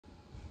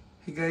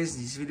Hey guys,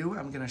 this video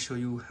I'm gonna show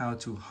you how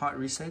to hard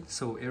reset,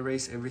 so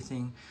erase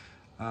everything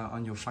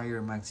on your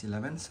Fire Max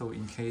 11. So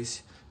in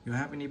case you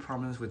have any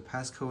problems with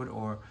passcode,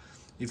 or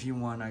if you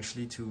want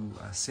actually to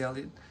sell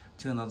it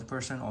to another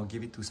person or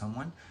give it to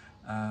someone,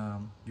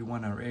 you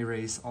want to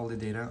erase all the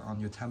data on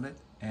your tablet,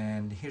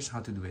 and here's how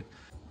to do it.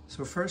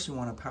 So first you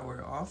want to power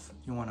it off.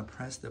 You want to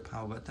press the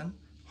power button,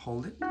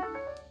 hold it,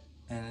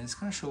 and it's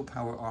gonna show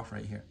power off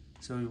right here.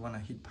 So you want to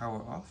hit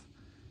power off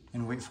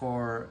and wait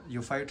for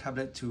your Fire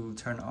tablet to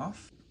turn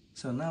off.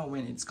 So now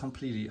when it's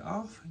completely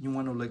off, you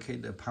want to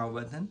locate the power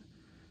button,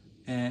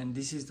 and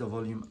this is the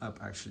volume up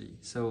actually.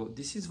 So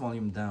this is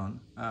volume down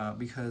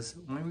because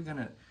when we're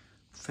gonna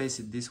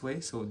face it this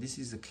way, so this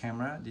is the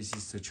camera, this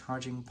is the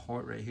charging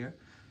port right here.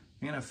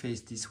 We're gonna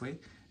face this way,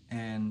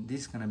 and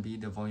this is gonna be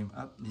the volume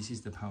up, this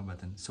is the power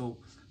button. So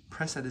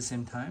press at the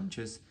same time,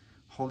 just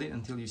hold it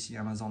until you see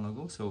Amazon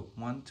logo. So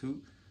 1,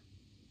 2,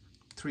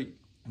 3,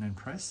 and then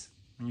press.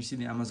 When you see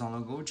the Amazon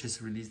logo, just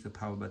release the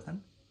power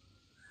button.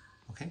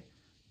 Okay,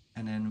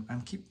 and then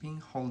I'm keeping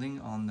holding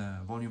on the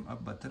volume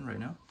up button right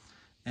now,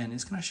 and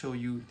it's gonna show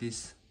you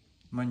this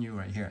menu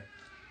right here.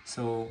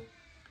 So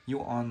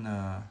you're on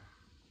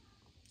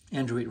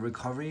Android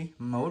recovery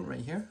mode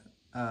right here,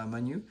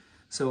 menu.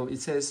 So it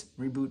says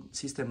reboot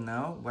system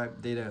now,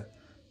 wipe data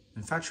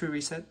and factory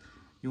reset.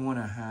 You want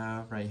to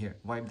have right here,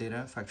 wipe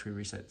data, factory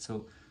reset.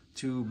 So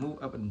to move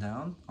up and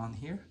down on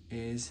here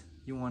is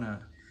you want to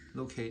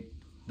locate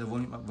the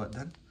volume up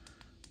button.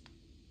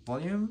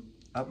 Volume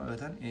up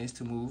button is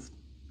to move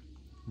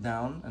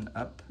down and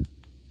up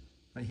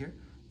right here.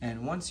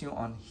 And once you're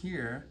on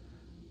here,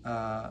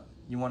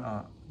 you want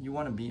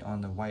to be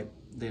on the wipe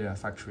data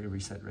factory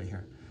reset right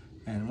here.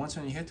 And once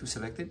you're here, to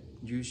select it,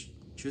 you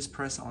just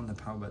press on the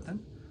power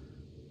button.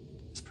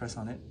 Just press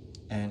on it,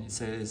 and it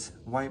says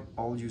wipe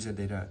all user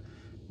data.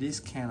 This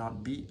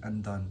cannot be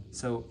undone.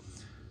 So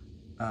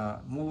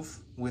move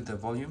with the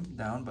volume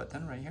down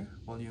button right here,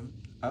 volume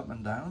up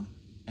and down,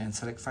 and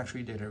select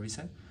factory data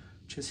reset.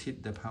 Just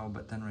hit the power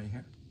button right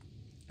here,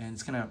 and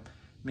it's gonna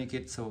make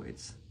it so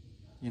it's,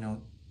 you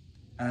know,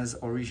 as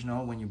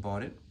original when you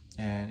bought it.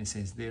 And it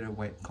says data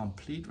wipe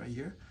complete right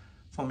here,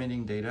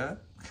 formatting data,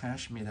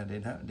 cache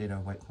metadata, data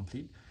wipe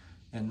complete.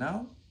 And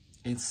now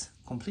it's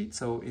complete,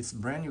 so it's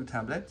brand new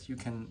tablet. You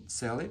can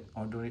sell it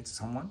or donate to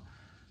someone.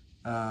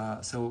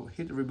 So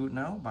hit reboot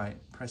now by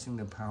pressing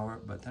the power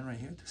button right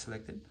here to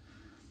select it.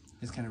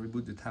 It's gonna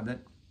reboot the tablet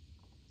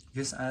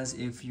just as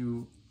if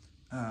you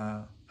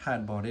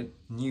had bought it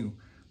new.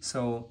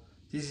 So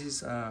this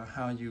is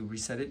how you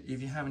reset it.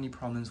 If you have any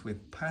problems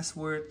with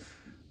password,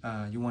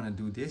 you want to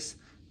do this,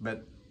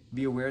 but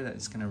be aware that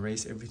it's going to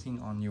erase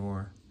everything on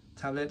your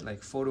tablet,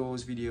 like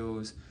photos,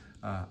 videos,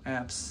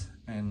 apps,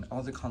 and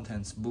all the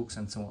contents, books,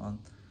 and so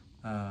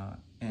on,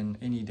 and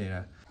any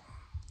data.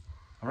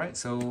 All right,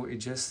 so it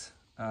just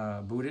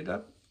booted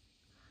up,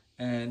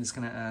 and it's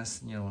going to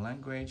ask, you know,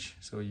 language.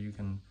 So you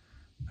can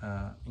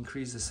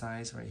increase the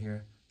size right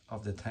here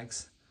of the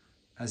text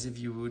as if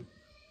you would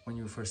when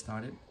you first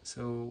started.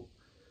 So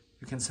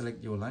you can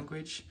select your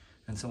language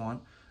and so on.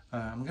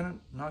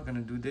 I'm not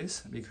gonna do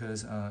this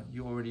because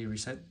you already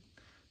reset.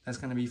 That's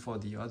gonna be for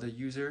the other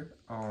user,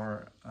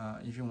 or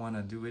if you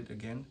wanna do it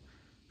again,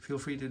 feel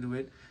free to do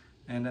it.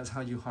 And that's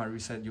how you hard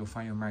reset your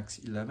Fire Max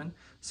 11.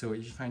 So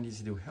if you find this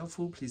video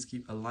helpful, please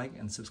give a like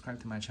and subscribe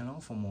to my channel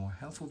for more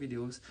helpful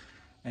videos.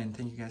 And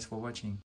thank you guys for watching.